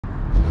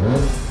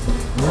Morning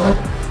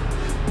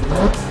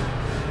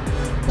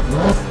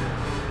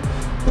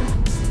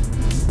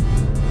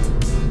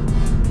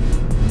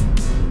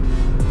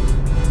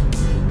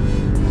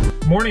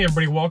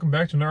everybody, welcome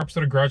back to another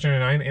episode of Garage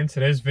 99. In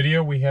today's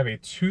video we have a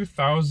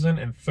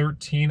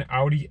 2013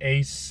 Audi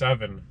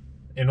A7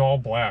 in all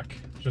black,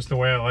 just the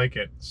way I like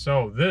it.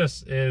 So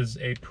this is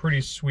a pretty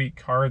sweet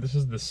car. This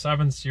is the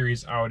 7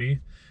 Series Audi.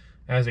 It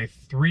has a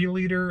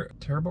 3-liter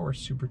turbo or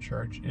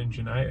supercharged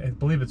engine. I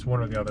believe it's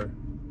one or the other.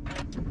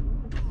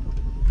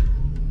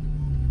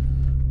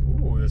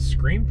 Ooh, the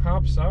screen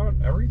pops out,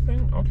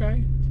 everything,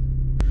 okay.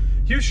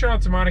 Huge shout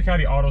out to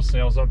Monicatti Auto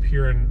Sales up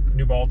here in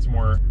New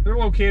Baltimore. They're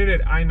located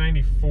at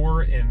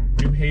I-94 in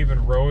New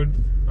Haven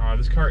Road.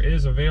 This car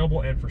is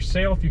available and for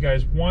sale. If you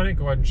guys want it,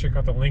 go ahead and check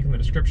out the link in the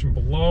description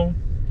below.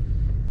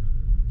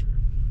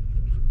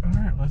 All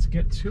right, let's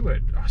get to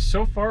it.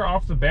 So far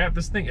off the bat,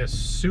 this thing is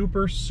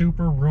super,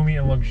 super roomy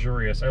and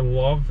luxurious. I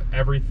love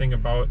everything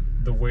about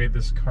the way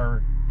this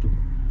car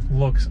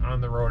looks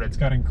on the road. It's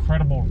got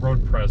incredible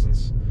road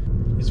presence.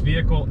 This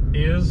vehicle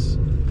is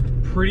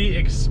pretty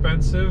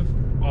expensive.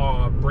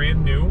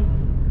 Brand new.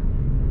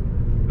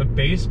 The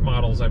base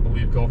models I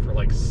believe go for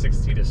like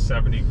 60 to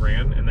 70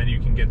 grand, and then you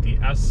can get the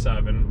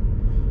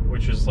S7,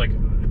 which is like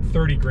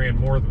 30 grand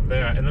more than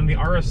that, and then the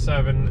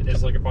RS7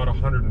 is like about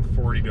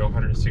 140 to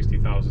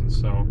 160,000.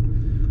 So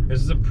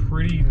this is a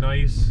pretty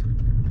nice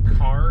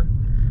car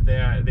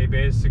that they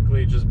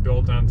basically just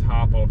built on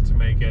top of to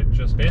make it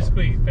just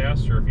basically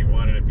faster if you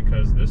wanted it,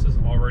 because this is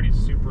already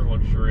super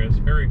luxurious,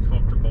 very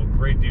comfortable,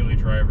 great daily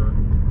driver,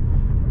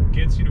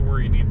 gets you to where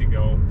you need to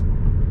go.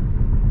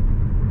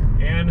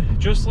 And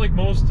just like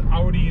most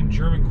Audi and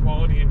German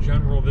quality in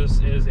general,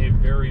 this is a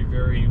very,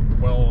 very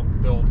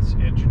well-built,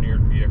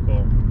 engineered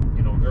vehicle.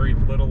 You know, very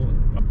little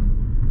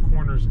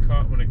corners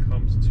cut when it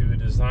comes to the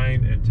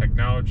design and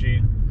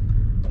technology.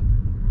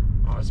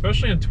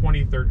 Especially in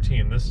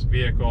 2013, this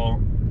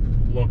vehicle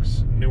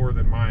looks newer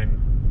than mine,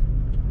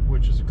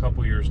 which is a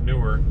couple years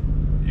newer.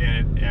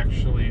 And it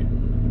actually,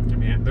 I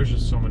mean, there's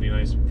just so many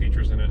nice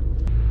features in it.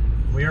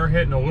 We are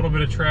hitting a little bit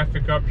of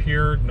traffic up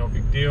here, no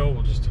big deal.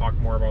 We'll just talk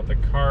more about the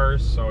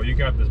cars. So you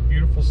got this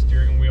beautiful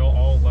steering wheel,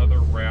 all leather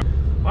wrapped.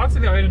 Lots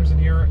of the items in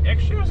here,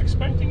 actually I was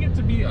expecting it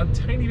to be a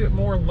tiny bit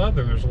more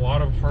leather. There's a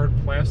lot of hard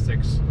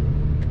plastics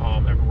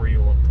everywhere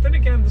you look. But then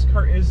again, this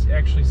car is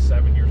actually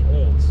 7 years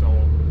old, so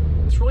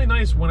it's really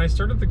nice. When I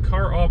started the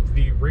car up,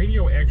 the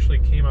radio actually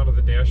came out of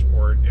the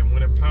dashboard, and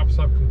when it pops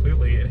up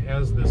completely, it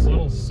has this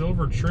little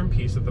silver trim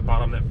piece at the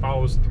bottom that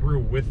follows through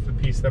with the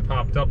piece that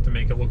popped up to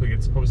make it look like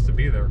it's supposed to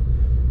be there.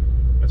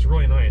 That's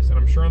really nice, and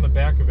I'm sure on the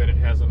back of it, it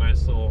has a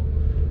nice little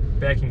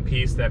backing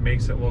piece that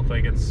makes it look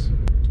like it's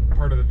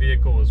part of the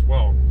vehicle as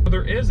well.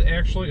 There is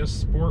actually a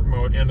sport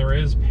mode, and there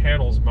is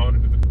paddles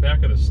mounted to the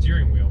back of the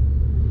steering wheel.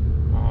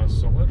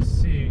 So let's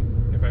see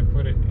if I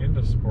put it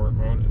into sport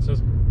mode. It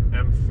says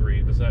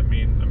M3. Does that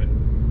mean I'm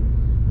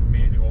in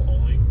manual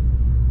only?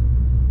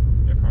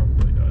 It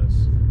probably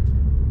does.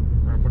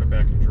 We're gonna put it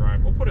back in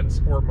drive. We'll put it in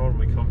sport mode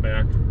when we come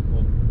back.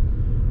 We'll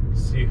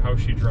see how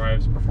she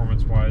drives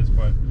performance-wise,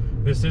 but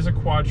this is a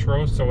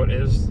Quattro, so it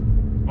is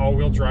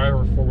all-wheel drive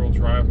or four-wheel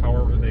drive,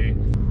 however they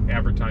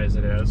advertise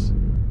it as.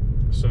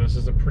 So this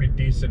is a pretty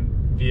decent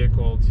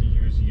vehicle to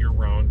use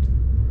year-round.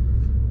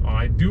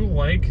 I do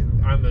like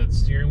on the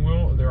steering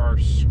wheel there are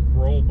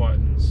scroll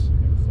buttons.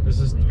 This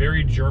is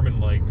very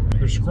German-like.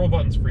 There's scroll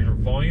buttons for your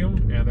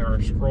volume, and there are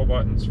scroll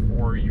buttons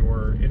for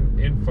your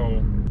info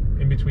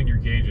in between your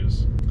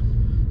gauges.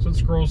 So it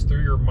scrolls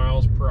through your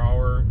miles per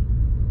hour,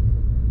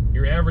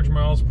 your average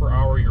miles per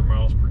hour, your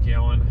miles per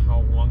gallon,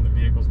 how long the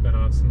vehicle's been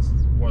on since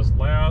it was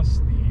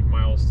last, the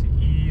miles to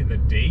E, the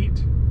date,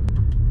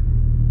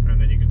 and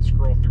then you can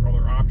scroll through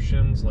other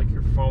options like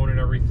your phone and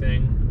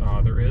everything.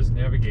 There is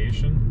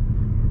navigation,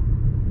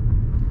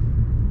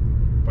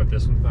 but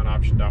this one's not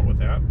optioned out with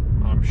that.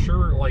 I'm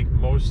sure, like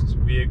most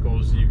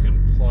vehicles, you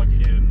can plug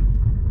in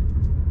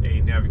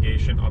a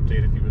navigation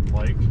update if you would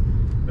like.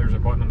 There's a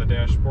button on the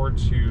dashboard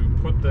to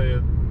put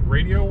the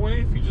radio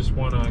away if you just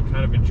want to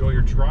kind of enjoy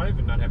your drive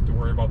and not have to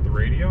worry about the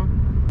radio.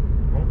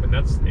 Oh, and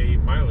that's a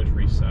mileage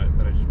reset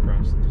that I just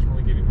pressed. It doesn't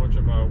really give you much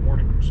of a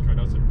warning, it just kind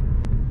of does it.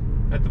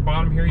 At the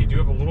bottom here, you do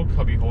have a little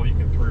cubby hole you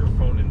can throw your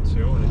phone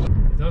into,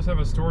 and it does have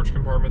a storage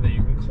compartment that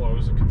you can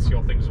close and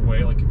conceal things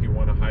away, like if you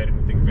want to hide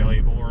anything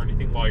valuable or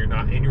anything while you're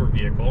not in your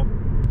vehicle.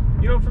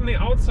 You know, from the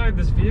outside,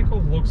 this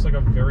vehicle looks like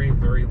a very,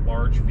 very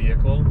large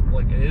vehicle.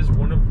 Like, it is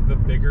one of the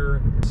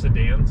bigger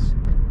sedans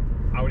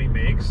Audi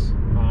makes,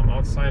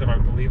 outside of, I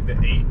believe, the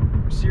 8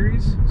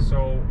 Series.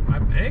 So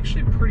I'm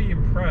actually pretty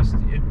impressed.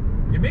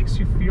 It makes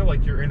you feel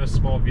like you're in a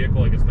small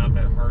vehicle, like it's not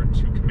that hard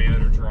to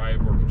command or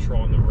drive or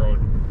control on the road.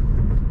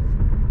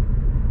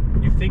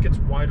 You think it's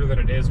wider than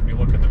it is when you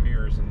look in the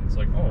mirrors, and it's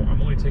like, oh,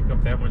 I'm only taking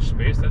up that much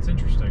space? That's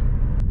interesting.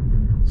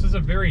 This is a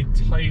very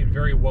tight,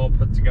 very well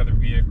put together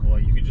vehicle.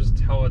 You could just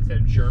tell it's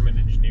that German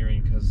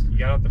engineering, because you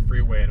got out the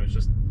freeway and it was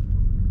just,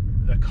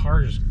 the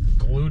car just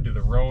glued to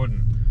the road,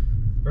 and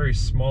very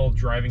small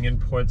driving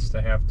inputs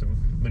to have to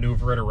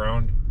maneuver it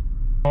around.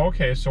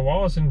 Okay, so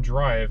while it's in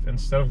drive,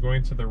 instead of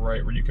going to the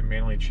right where you can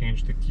manually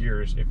change the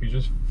gears, if you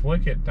just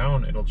flick it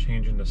down, it'll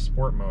change into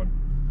sport mode.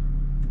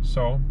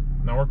 So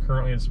now we're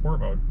currently in sport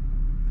mode.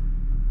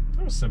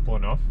 That was simple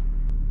enough.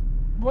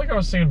 Like I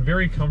was saying,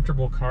 very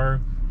comfortable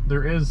car.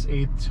 There is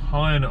a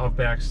ton of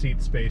back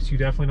seat space. You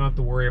definitely don't have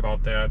to worry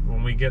about that.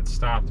 When we get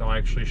stopped, I'll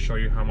actually show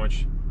you how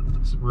much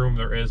room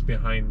there is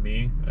behind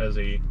me as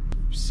a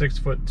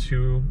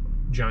 6'2"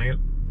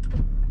 giant.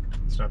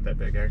 It's not that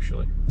big,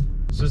 actually.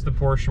 This is the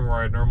portion where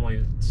I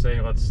normally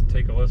say, let's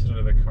take a listen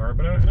to the car,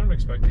 but I don't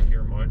expect to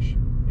hear much.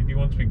 Maybe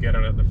once we get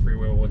out at the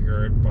freeway, we'll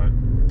hear it, but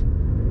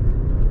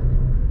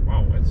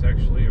wow, it's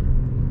actually,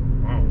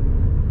 wow.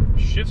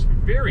 Shifts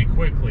very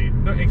quickly.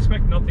 No,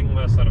 expect nothing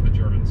less out of the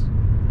Germans.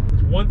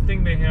 One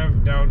thing they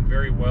have down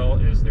very well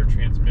is their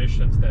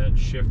transmissions that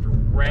shift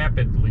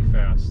rapidly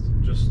fast.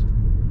 Just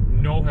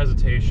no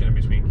hesitation in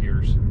between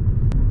gears.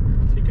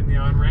 Taking the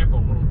on-ramp a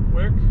little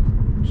quick.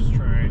 Just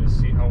trying to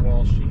see how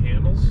well she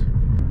handles.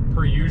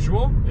 Per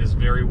usual, is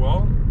very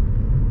well.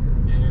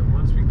 And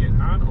once we get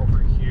on over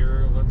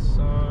here, let's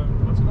go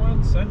ahead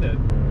and send it.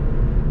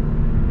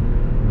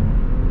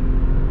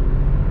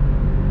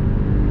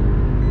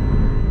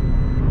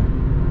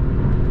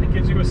 It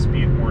gives you a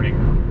speed warning.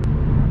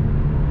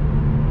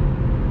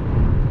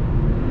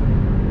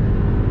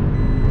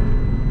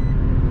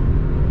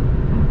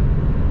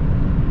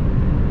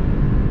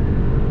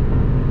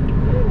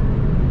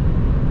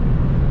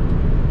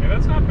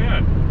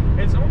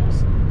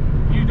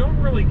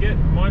 Get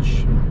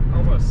much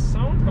of a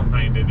sound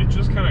behind it. It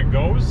just kind of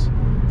goes,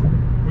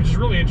 which is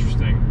really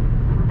interesting.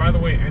 By the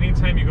way,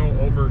 anytime you go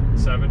over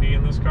 70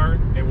 in this car,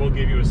 it will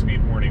give you a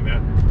speed warning.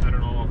 That, I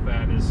don't know if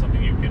that is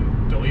something you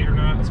can delete or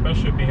not,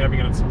 especially if you're having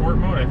it in sport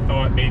mode. I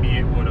thought maybe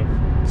it would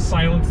have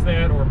silenced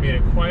that or made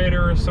it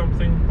quieter or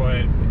something,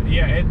 but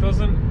yeah, it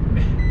doesn't.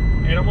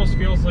 It almost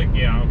feels like,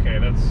 yeah, okay,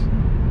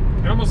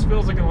 it almost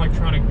feels like an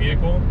electronic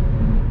vehicle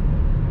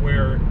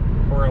or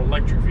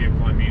electric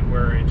vehicle, I mean,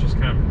 where it just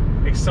kind of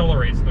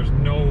accelerates. There's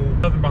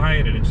nothing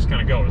behind it. It just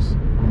kind of goes.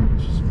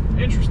 It's just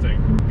interesting.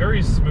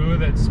 Very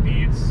smooth at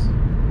speeds.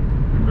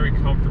 Very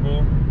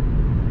comfortable.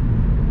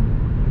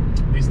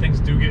 These things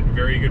do get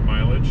very good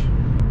mileage.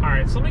 All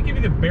right, so let me give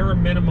you the bare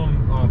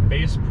minimum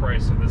base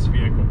price of this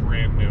vehicle,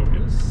 brand new.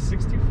 It is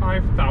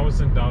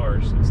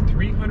 $65,000. It's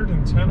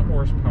 310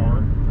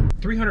 horsepower,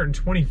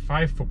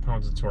 325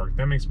 foot-pounds of torque.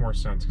 That makes more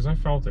sense because I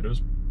felt it. It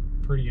was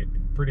pretty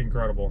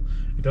incredible.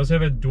 It does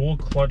have a dual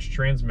clutch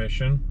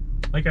transmission.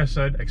 Like I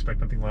said, expect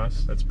nothing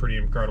less. That's pretty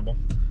incredible.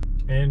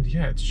 And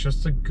yeah, it's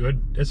just a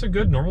good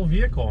normal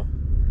vehicle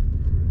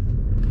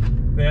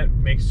that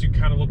makes you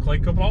kind of look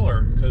like a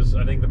baller, because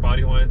I think the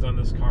body lines on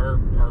this car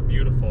are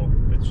beautiful.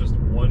 It's just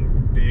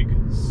one big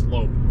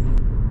slope.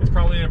 It's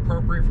probably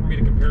inappropriate for me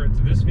to compare it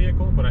to this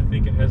vehicle, but I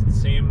think it has the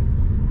same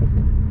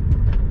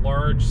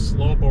large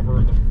slope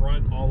over the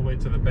front all the way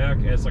to the back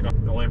as like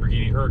the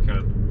Lamborghini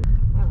Huracan.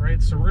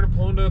 Alright, so we're going to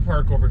pull into the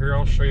park over here.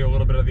 I'll show you a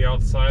little bit of the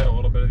outside, a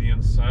little bit of the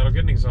inside. I'll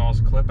get an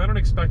exhaust clip. I don't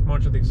expect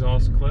much of the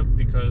exhaust clip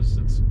because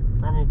it's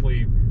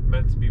probably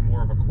meant to be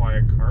more of a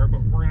quiet car,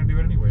 but we're going to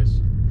do it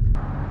anyways.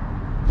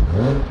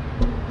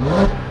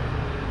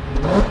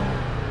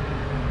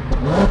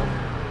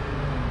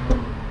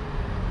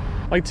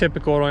 Like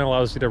typical, it only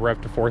allows you to rev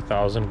to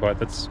 4,000,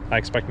 but I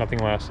expect nothing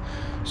less.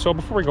 So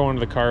before we go into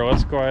the car,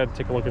 let's go ahead and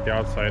take a look at the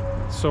outside.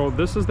 So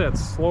this is that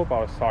slope I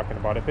was talking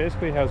about. It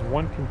basically has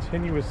one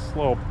continuous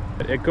slope.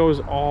 It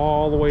goes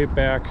all the way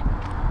back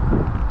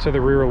to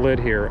the rear lid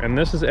here. And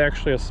this is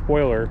actually a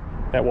spoiler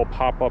that will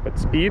pop up at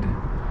speed.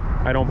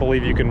 I don't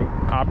believe you can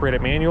operate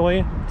it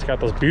manually. It's got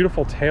those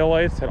beautiful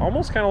taillights that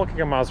almost kind of look like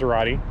a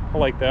Maserati. I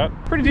like that.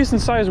 Pretty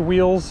decent sized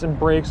wheels and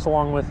brakes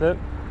along with it.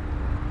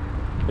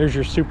 There's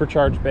your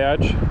supercharged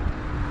badge.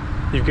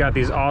 You've got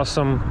these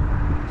awesome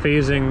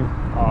phasing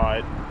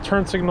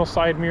turn signal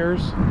side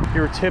mirrors.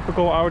 Your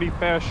typical Audi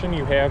fashion,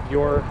 you have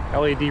your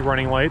LED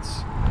running lights,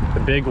 the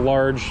big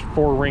large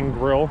 4-ring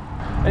grille.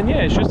 And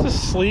yeah, it's just a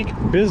sleek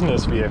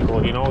business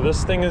vehicle. You know,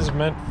 this thing is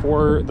meant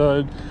for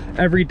the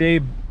everyday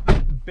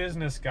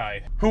business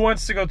guy who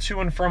wants to go to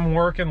and from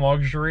work in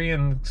luxury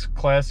and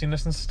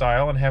classiness and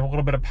style and have a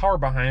little bit of power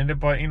behind it,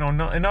 but you know,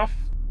 not enough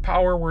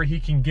power where he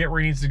can get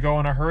where he needs to go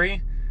in a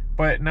hurry,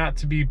 but not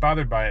to be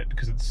bothered by it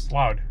because it's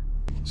loud.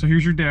 So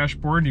here's your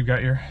dashboard. You've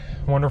got your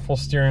wonderful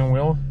steering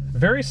wheel.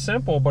 Very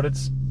simple, but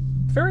it's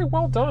very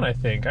well done, I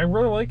think. I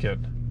really like it.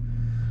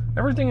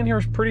 Everything in here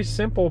is pretty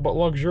simple but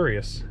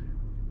luxurious.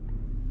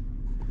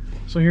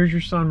 So here's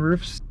your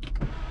sunroofs.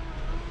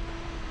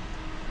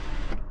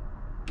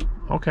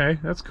 Okay,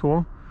 that's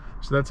cool.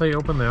 So that's how you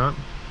open that.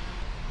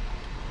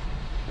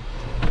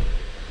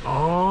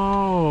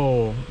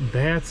 Oh,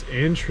 that's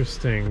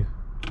interesting.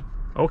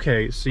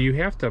 Okay, so you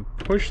have to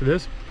push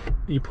this,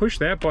 you push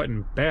that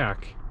button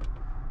back.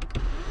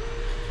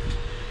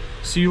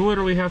 So you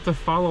literally have to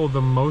follow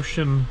the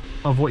motion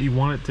of what you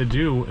want it to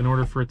do in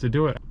order for it to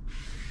do it.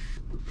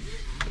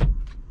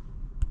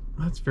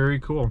 That's very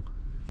cool.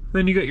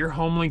 Then you got your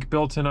home link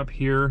built in up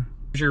here.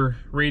 Here's your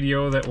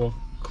radio that will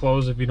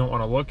close if you don't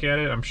want to look at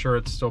it. I'm sure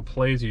it still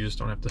plays, you just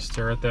don't have to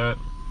stare at that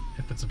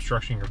if it's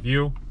obstructing your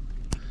view.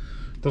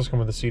 It does come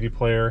with a CD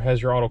player. It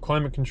has your auto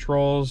climate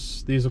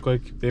controls. These look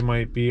like they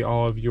might be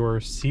all of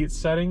your seat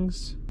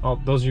settings. Oh,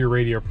 those are your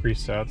radio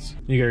presets.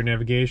 You got your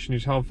navigation,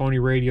 your telephone,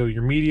 your radio,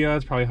 your media.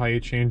 It's probably how you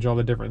change all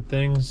the different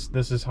things.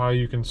 This is how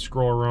you can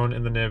scroll around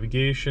in the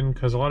navigation,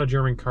 because a lot of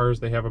German cars,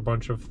 they have a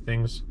bunch of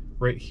things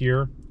right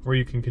here where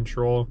you can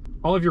control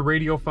all of your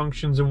radio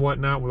functions and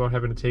whatnot without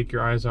having to take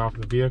your eyes off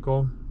the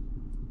vehicle.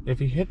 If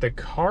you hit the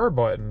car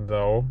button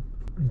though,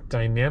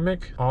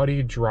 dynamic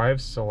AUDI drive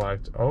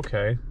select,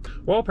 okay.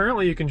 Well,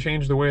 apparently you can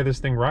change the way this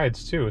thing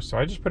rides too, so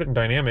I just put it in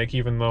dynamic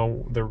even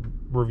though the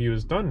review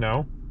is done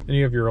now. And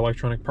you have your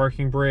electronic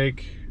parking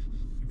brake.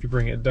 If you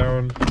bring it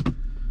down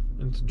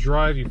into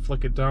drive, you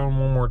flick it down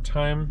one more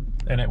time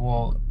and it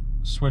will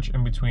switch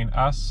in between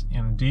S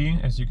and D,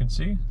 as you can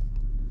see.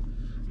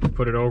 You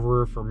put it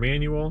over for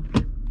manual.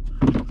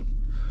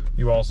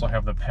 You also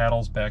have the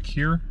paddles back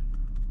here.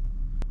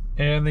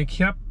 And they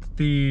kept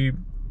the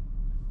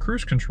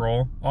cruise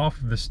control off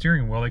of the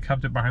steering wheel. They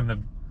kept it behind the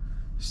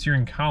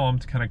steering column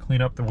to kind of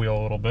clean up the wheel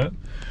a little bit.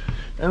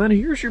 And then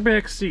here's your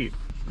back seat.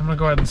 I'm gonna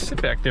go ahead and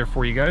sit back there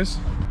for you guys.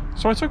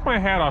 So I took my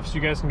hat off so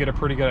you guys can get a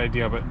pretty good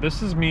idea, but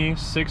this is me,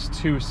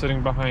 6'2",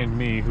 sitting behind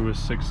me, who is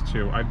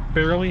 6'2". I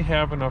barely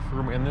have enough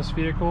room in this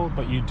vehicle,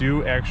 but you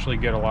do actually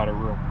get a lot of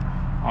room.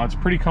 It's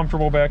pretty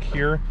comfortable back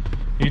here.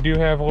 You do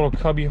have a little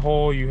cubby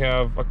hole. You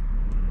have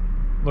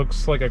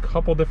looks like a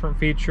couple different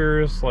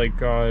features, like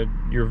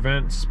your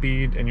vent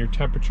speed and your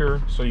temperature,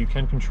 so you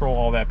can control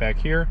all that back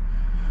here.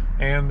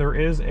 And there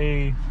is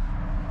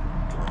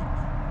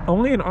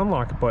only an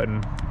unlock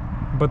button,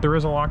 but there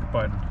is a lock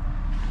button.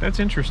 That's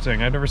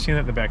interesting. I've never seen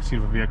that in the back seat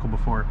of a vehicle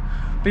before.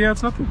 But yeah,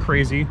 it's nothing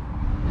crazy,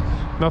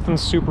 nothing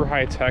super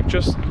high tech,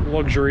 just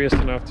luxurious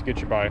enough to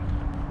get you by.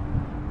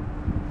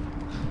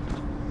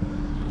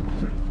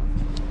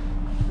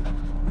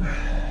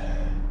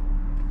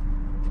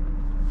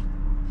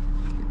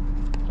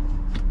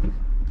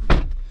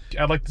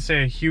 I'd like to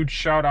say a huge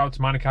shout out to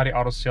Monicatti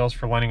Auto Sales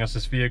for lending us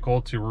this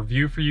vehicle to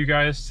review for you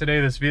guys today.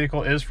 This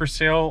vehicle is for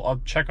sale. I'll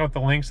check out the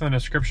links in the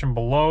description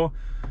below.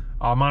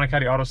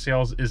 Monicatti Auto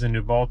Sales is in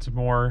New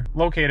Baltimore,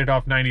 located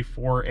off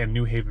 94 and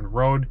New Haven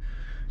Road.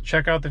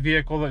 Check out the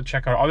vehicle,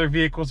 check out other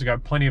vehicles. We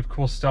got plenty of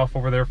cool stuff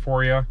over there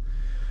for you.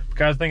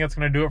 Guys, I think that's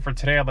going to do it for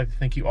today. I'd like to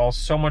thank you all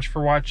so much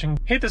for watching.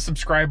 Hit the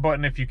subscribe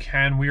button if you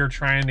can. We are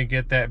trying to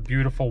get that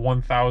beautiful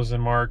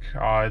 1,000 mark.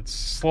 It's a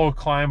slow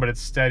climb, but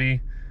it's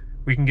steady.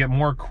 We can get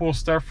more cool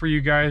stuff for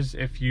you guys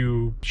if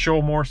you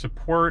show more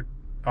support.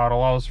 It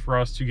allows for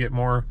us to get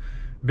more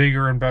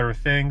bigger and better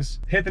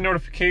things. Hit the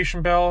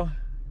notification bell.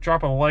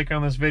 Drop a like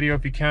on this video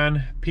if you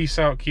can. Peace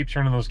out. Keep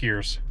turning those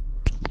gears.